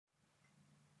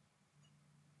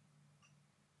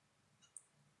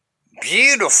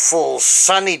beautiful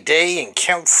sunny day in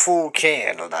Kempful,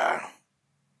 Canada.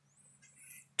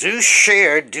 Do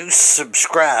share, do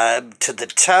subscribe to the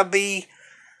Tubby,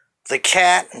 the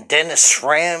Cat, and Dennis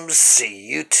Ramsay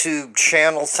YouTube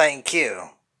channel. Thank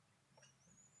you.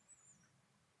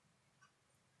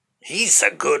 He's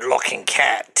a good-looking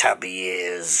cat, Tubby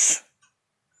is.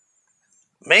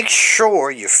 Make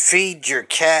sure you feed your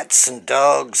cats and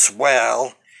dogs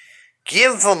well.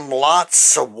 Give them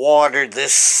lots of water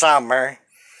this summer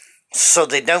so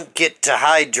they don't get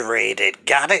dehydrated.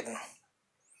 Got it?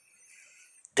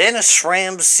 Dennis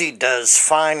Ramsay does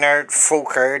fine art,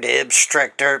 folk art,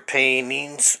 abstract art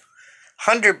paintings.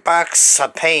 $100 a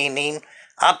painting,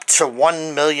 up to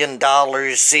 $1 million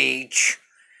each,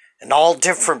 and all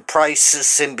different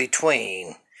prices in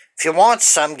between. If you want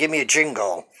some, give me a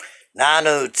jingle.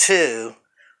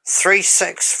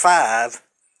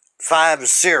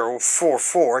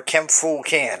 902-365-5044, Kempful,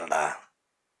 Canada.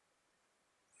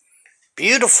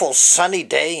 Beautiful sunny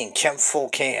day in Kempful,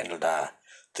 Canada.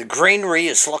 The greenery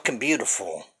is looking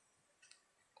beautiful.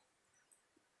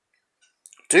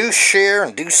 Do share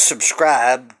and do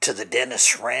subscribe to the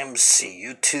Dennis Ramsay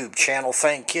YouTube channel.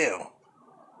 Thank you.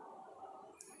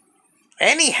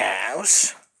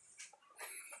 Anyhows,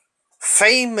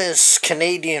 famous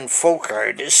Canadian folk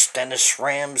artist Dennis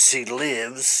Ramsay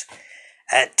lives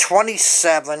at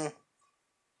 27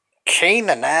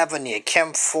 Canaan Avenue,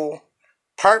 Kempful,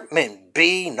 Apartment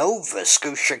B, Nova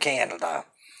Scotia, Canada.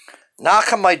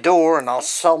 Knock on my door and I'll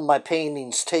sell my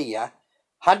paintings to you.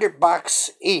 $100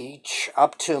 each,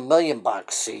 up to $1 million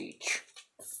each.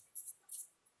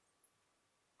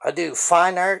 I do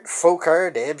fine art, folk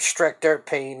art, abstract art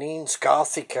paintings,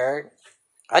 gothic art.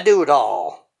 I do it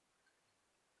all.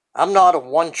 I'm not a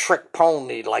one-trick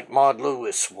pony like Maud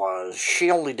Lewis was.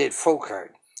 She only did folk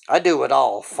art. I do it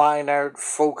all. Fine art,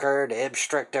 folk art,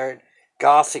 abstract art,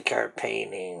 gothic art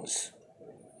paintings.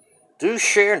 Do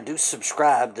share and do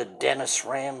subscribe to Dennis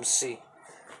Ramsay,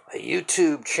 a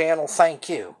YouTube channel. Thank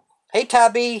you. Hey,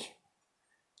 Tubby.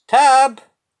 Tub.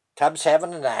 Tub's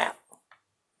having a nap.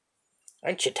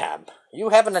 Aren't you, Tub? You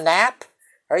having a nap?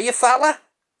 Are you, fella?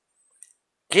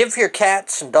 Give your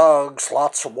cats and dogs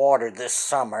lots of water this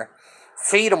summer.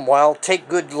 Feed them well. Take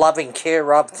good loving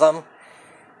care of them.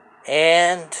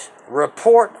 And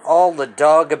report all the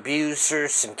dog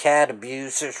abusers and cat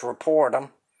abusers. Report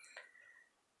them.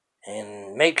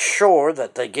 And make sure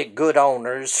that they get good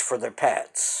owners for their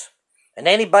pets. And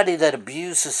anybody that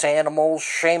abuses animals,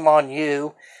 shame on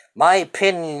you. My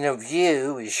opinion of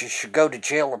you is you should go to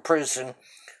jail or prison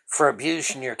for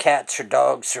abusing your cats or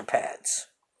dogs or pets.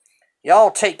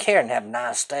 Y'all take care and have a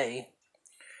nice day.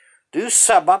 Do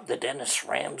sub up the Dennis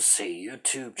Ramsay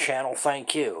YouTube channel.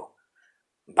 Thank you.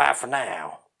 Bye for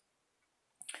now.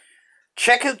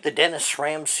 Check out the Dennis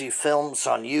Ramsay films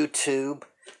on YouTube.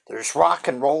 There's rock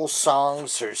and roll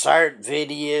songs, there's art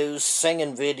videos,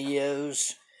 singing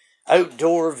videos,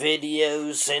 outdoor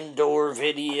videos, indoor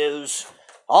videos,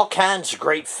 all kinds of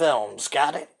great films.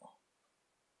 Got it?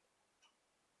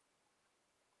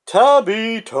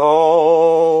 Tubby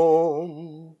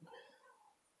Tom,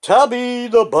 Tubby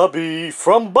the Bubby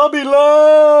from Bubbyland.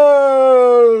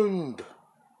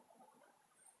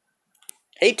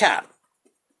 Hey, Tub.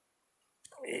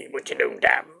 Hey, what you doing,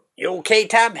 Tub? You okay,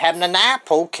 Tab? Having a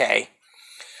nap? Okay.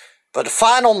 But a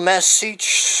final message,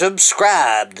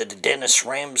 subscribe to the Dennis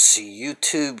Ramsay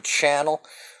YouTube channel.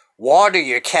 Water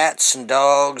your cats and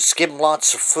dogs. Give them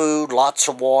lots of food, lots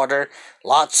of water,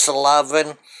 lots of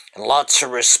loving, and lots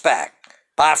of respect.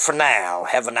 Bye for now.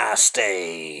 Have a nice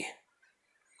day.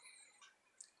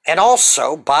 And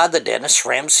also, buy the Dennis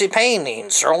Ramsay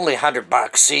paintings. They're only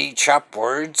 $100 each,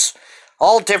 upwards.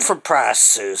 All different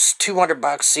prices.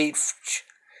 $200 each.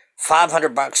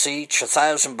 $500 each,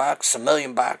 $1,000, $1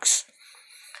 million.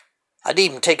 I'd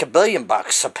even take $1 billion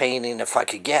a painting if I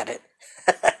could get it.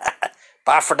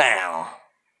 Bye for now.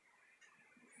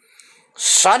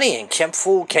 Sunny in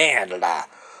Kempful, Canada.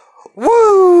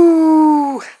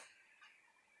 Woo!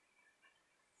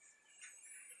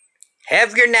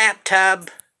 Have your nap, Tub.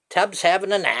 Tub's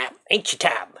having a nap. Ain't you,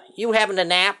 Tub? You having a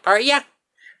nap, are ya?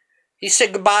 He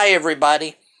said goodbye,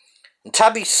 everybody. And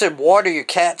Tubby said water your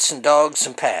cats and dogs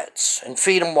and pets, and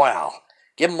feed them well.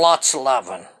 Give them lots of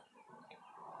loving.